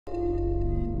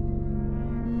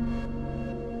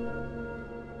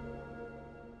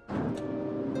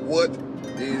What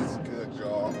is good,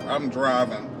 y'all? I'm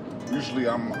driving. Usually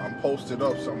I'm posted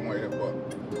up somewhere, but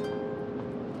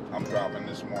I'm driving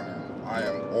this morning. I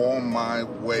am on my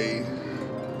way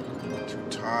to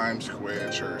Times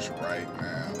Square Church right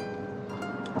now.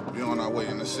 We on our way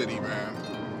in the city, man.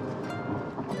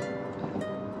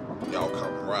 Y'all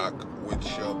come rock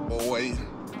with your boy.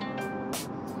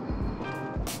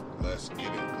 Let's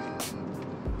get it.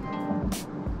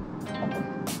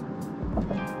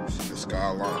 See, the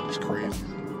skyline is crazy.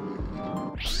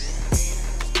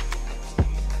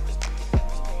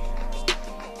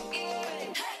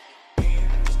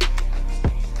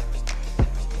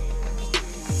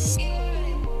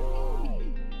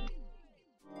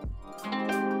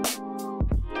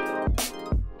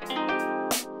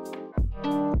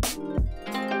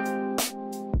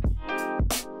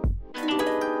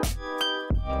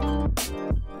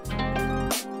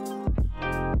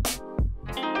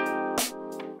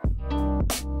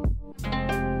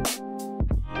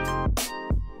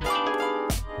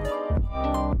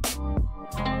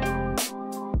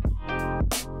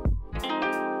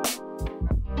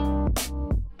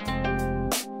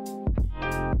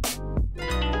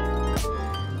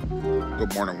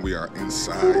 Good morning, we are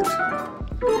inside.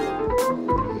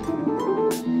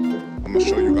 I'm gonna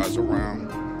show you guys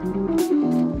around.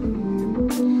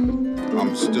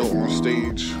 I'm still on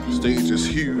stage. Stage is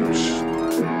huge.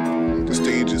 The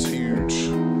stage is huge.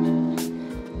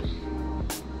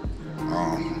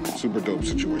 Super dope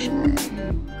situation,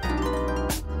 man.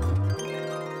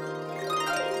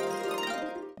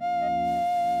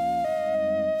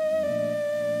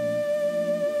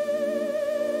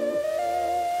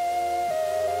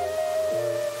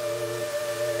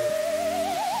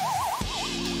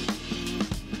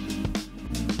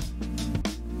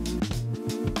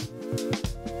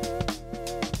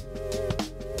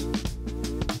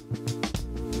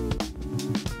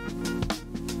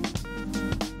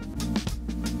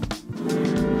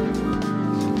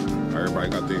 Everybody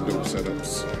got their dope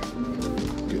setups,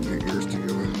 getting their ears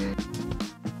together.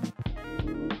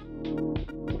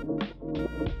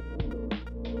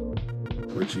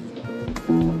 Richie,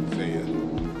 Zaya.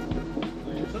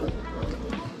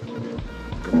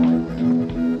 Good morning,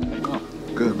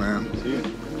 man. Good, man.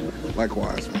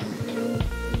 Likewise, man.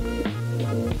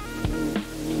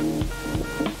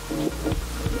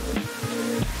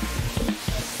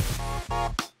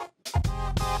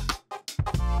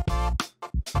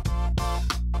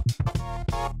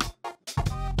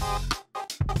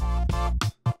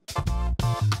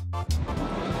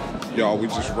 Y'all, we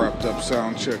just wrapped up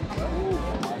sound check.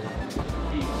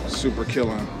 Super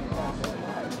killing.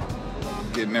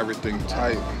 Getting everything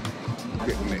tight.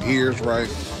 Getting the ears right.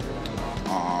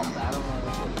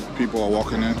 People are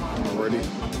walking in already.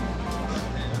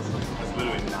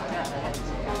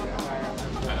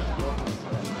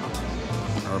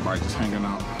 Everybody just hanging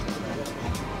out.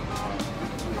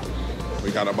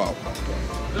 We got about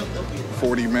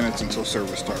 40 minutes until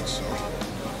service starts, so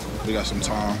we got some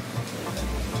time.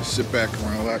 Just sit back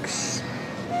and relax.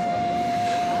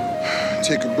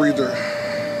 Take a breather.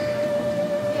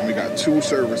 And we got two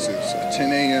services, a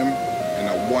 10 a.m. and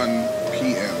a 1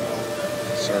 p.m.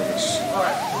 service.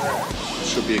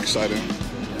 Should be exciting.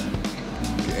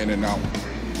 Get in and out.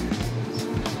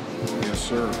 Yes,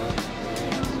 sir.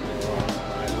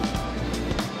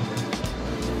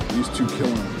 These two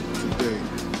killing today.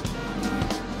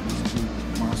 These two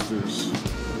monsters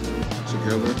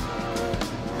together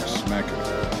are smacking.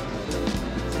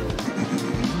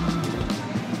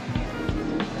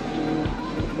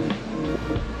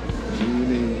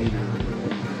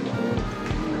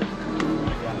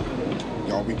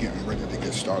 Y'all, we getting ready to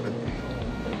get started.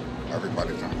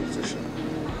 Everybody's in position.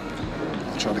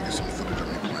 I'll try to get some footage of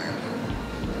me playing.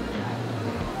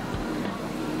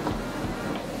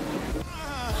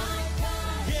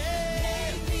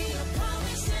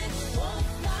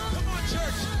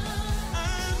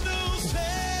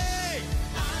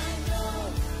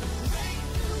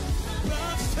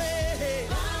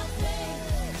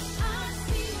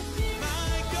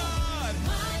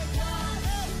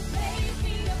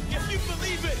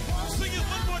 Sing it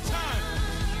one more time.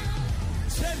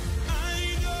 Said,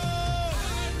 I know.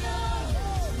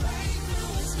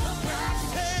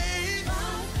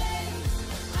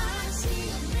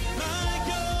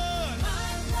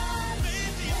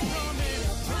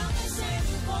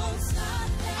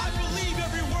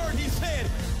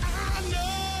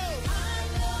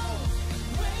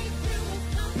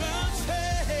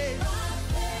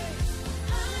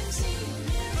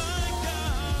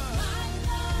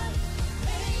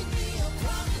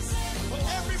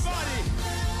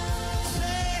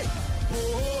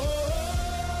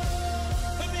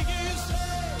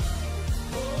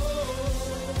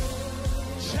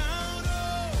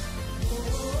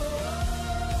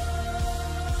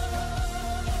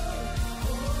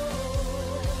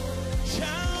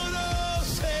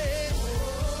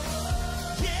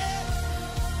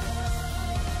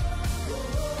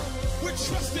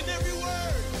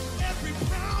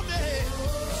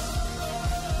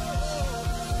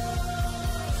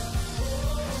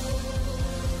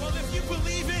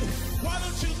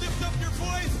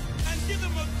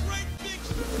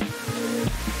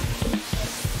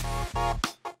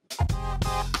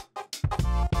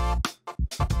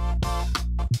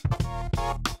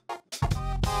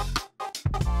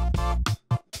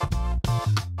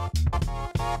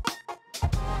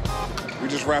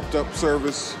 just wrapped up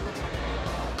service.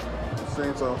 The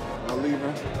Saints are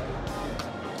leaving.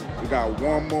 We got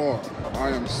one more. I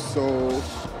am so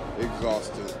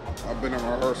exhausted. I've been in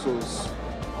rehearsals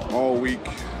all week.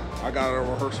 I got out of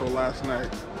rehearsal last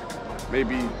night,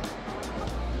 maybe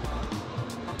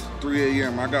 3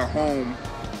 a.m. I got home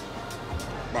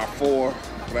by 4,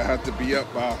 but I had to be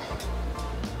up by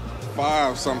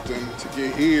 5 something to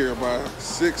get here by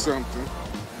 6 something.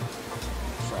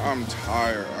 So I'm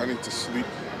tired. I need to sleep.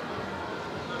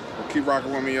 But keep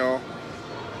rocking with me, y'all.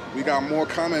 We got more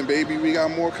coming, baby. We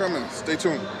got more coming. Stay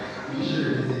tuned.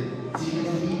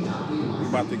 We're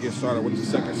about to get started with the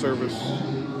second service.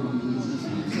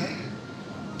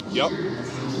 Yup.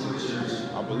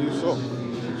 I believe so.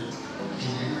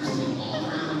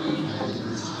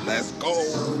 Let's go.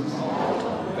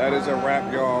 That is a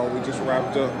wrap, y'all. We just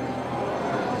wrapped up.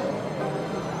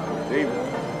 David.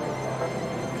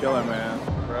 Killing, man.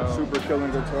 Bro. Super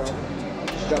killing guitar.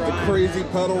 Got the crazy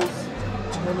pedals.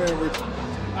 Come in, Rich.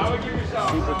 I would give you a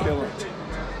shot. Super killing.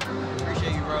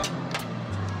 Appreciate you, bro.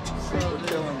 Super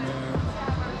killing, man.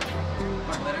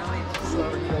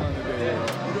 Super killing today, bro.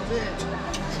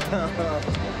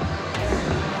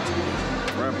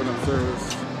 Wrapping up service.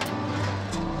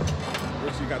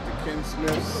 Richie got the Ken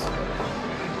Smiths.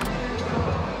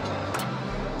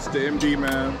 It's the MD,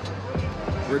 man.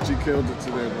 Richie killed it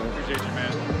today, bro. Appreciate you,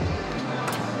 man.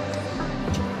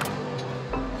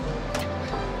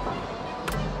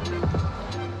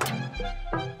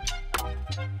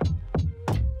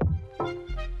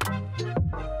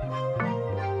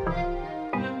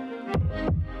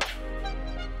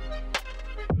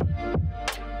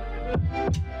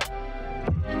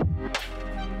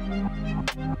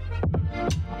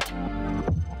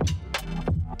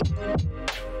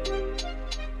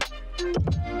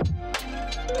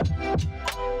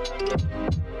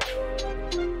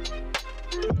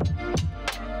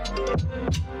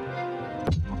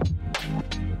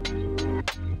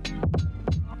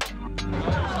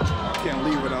 Can't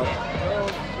leave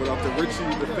without the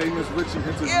Richie, the famous Richie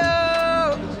Hinton.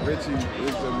 Richie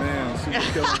is the man. Super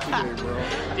killing today, bro.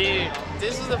 Dude,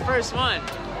 this was the first one.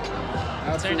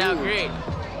 Absolutely. Turned out great.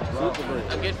 Super great.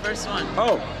 A good first one.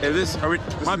 Oh, is this? Are we?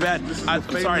 My bad. this is I'm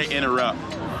the sorry to famous interrupt.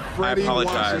 Freddie I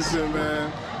apologize. Washington,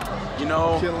 man. You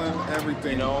know, Killing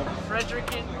everything. you know,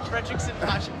 Frederickson,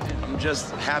 Washington. I'm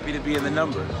just happy to be in the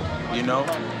number. You know,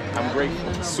 I'm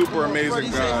grateful. Super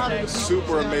amazing guy.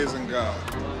 Super amazing guy.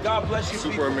 God bless you.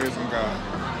 Super amazing guy.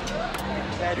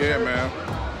 Yeah, man.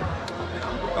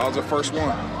 That was the first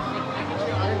one.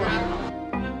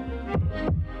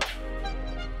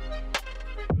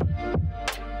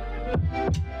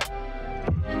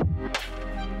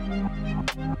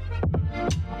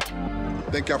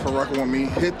 Thank y'all for rocking with me.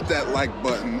 Hit that like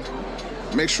button.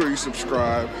 Make sure you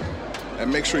subscribe.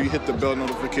 And make sure you hit the bell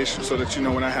notification so that you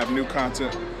know when I have new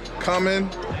content coming.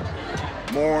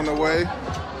 More on the way.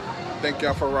 Thank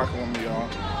y'all for rocking with me,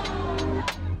 y'all.